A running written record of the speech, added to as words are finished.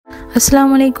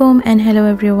আসসালামু আলাইকুম and hello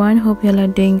everyone, hope you all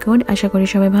are doing good. আশা করি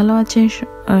সবাই ভালো আছেন,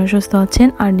 সুস্থ আছেন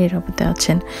আর নিরাপদে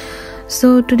আছেন. So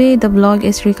today the vlog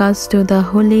is regards to the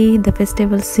Holi, the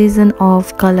festival season of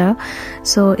color.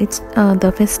 So it's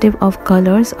the festive of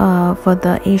colors for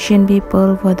the Asian people,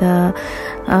 for the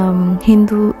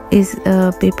Hindu is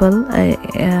people.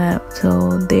 So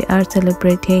they are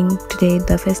celebrating today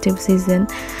the festive season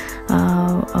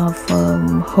of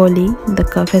Holi, the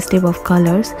festive of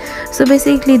colors. So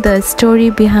basically the story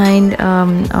behind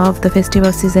of the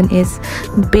festival season is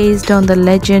based on the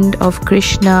legend of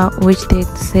Krishna, which they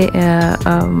say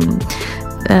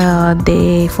they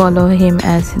follow him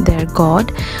as their god,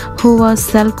 who was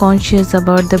self-conscious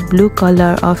about the blue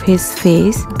color of his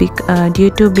face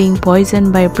due to being poisoned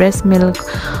by breast milk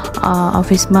of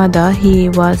his mother. He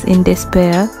was in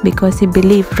despair because he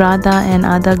believed Radha and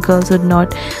other girls would not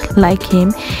like him.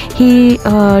 He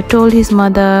told his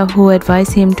mother, who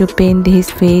advised him to paint his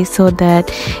face so that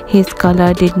his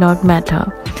color did not matter.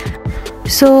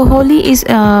 So Holi is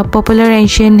a popular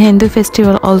ancient Hindu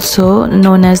festival also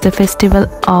known as the festival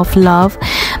of love,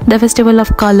 the festival of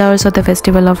colors, or the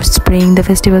festival of spring. The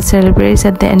festival celebrates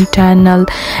the eternal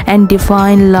and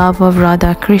divine love of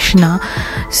Radha Krishna.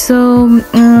 So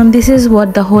this is what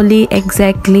the Holi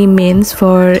exactly means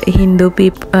for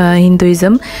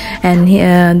Hinduism, and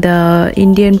the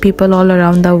Indian people all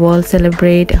around the world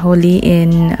celebrate Holi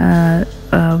in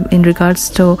regards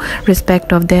to respect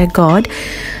of their god.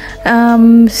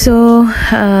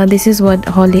 This is what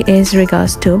Holi is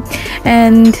regards to,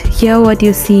 and here what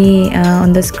you see on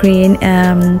the screen,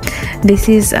 this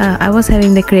is I was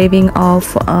having the craving of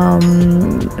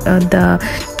the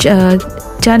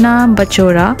chana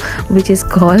bachora, which is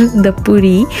called the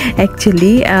puri.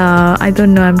 Actually I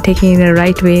don't know I'm taking the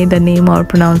right way the name or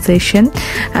pronunciation.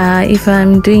 If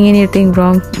I'm doing anything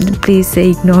wrong, please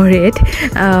ignore it.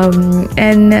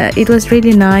 And it was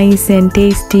really nice and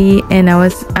tasty, and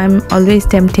I'm always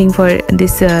tempting for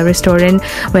this restaurant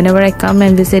whenever I come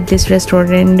and visit this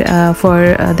restaurant for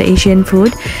the Asian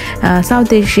food, South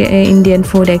Indian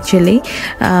food actually.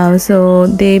 So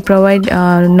they provide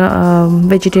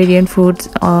vegetarian foods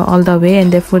all the way, and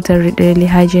their foods are really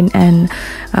hygiene and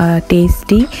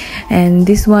tasty. And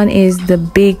this one is the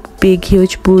big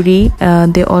huge puri.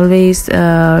 They always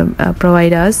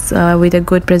provide us with a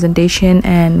good presentation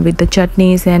and with the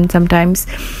chutneys, and sometimes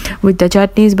with the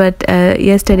chutneys, but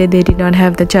yesterday they did not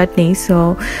have the chutney, so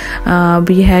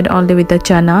we had only with the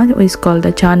chana. It's called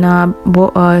the chana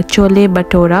chole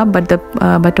batora, but the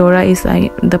batora is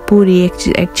the puri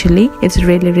actually. It's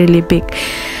really big.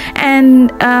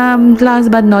 And last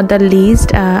but not the least,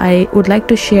 I would like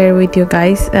to share with you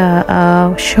guys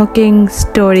a shocking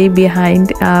story behind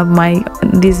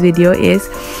this video. Is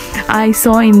I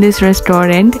saw in this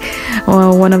restaurant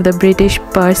one of the British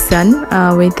person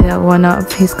with one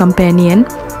of his companion,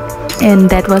 and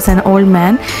that was an old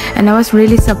man. And I was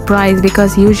really surprised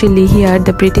because usually here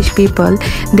the British people,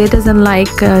 they doesn't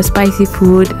like spicy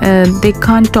food. They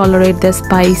can't tolerate the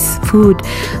spice food.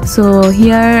 So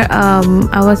here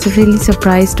I was really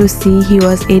surprised to see he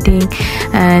was eating,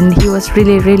 and he was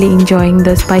really enjoying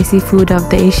the spicy food of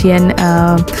the Asian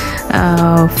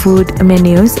food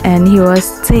menus. And he was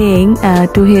saying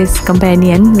to his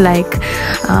companion like,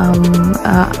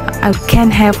 I can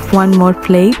have one more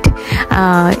plate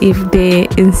if they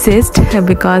insist,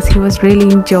 because he was really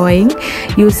enjoying.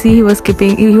 You see, he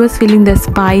was feeling the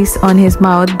spice on his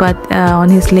mouth, but on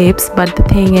his lips, but the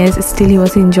thing is still he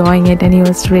was enjoying it, and he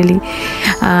was really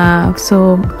so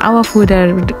our food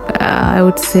are I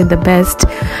would say the best.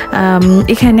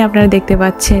 এখানে আপনারা দেখতে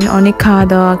পাচ্ছেন অনেক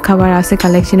খাবার আছে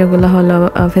collection, এগুলো হলো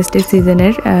festive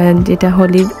সিজনের যেটা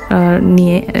হোলি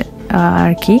নিয়ে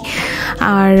আর কি।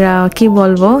 আর কি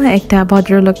বলবো, একটা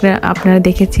ভদ্রলোক আপনারা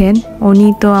দেখেছেন, উনি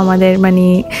তো আমাদের মানে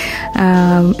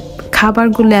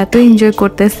খাবারগুলো এত এনজয়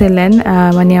করতেছিলেন,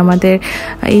 মানে আমাদের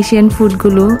এশিয়ান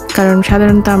ফুডগুলো। কারণ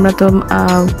সাধারণত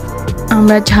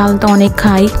আমরা ঝাল তো অনেক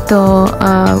খাই, তো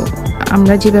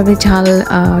আমরা যেভাবে ঝাল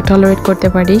টলারেট করতে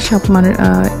পারি, সব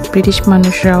ব্রিটিশ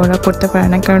মানুষরা ওরা করতে পারে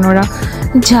না, কারণ ওরা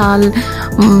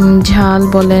ঝাল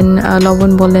বলেন,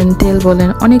 লবণ বলেন, তেল বলেন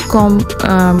অনেক কম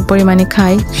পরিমাণে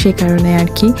খায়, সে কারণে আর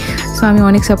কি। সো আমি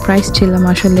অনেক সারপ্রাইজ ছিলাম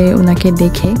আসলে ওনাকে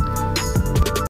দেখে।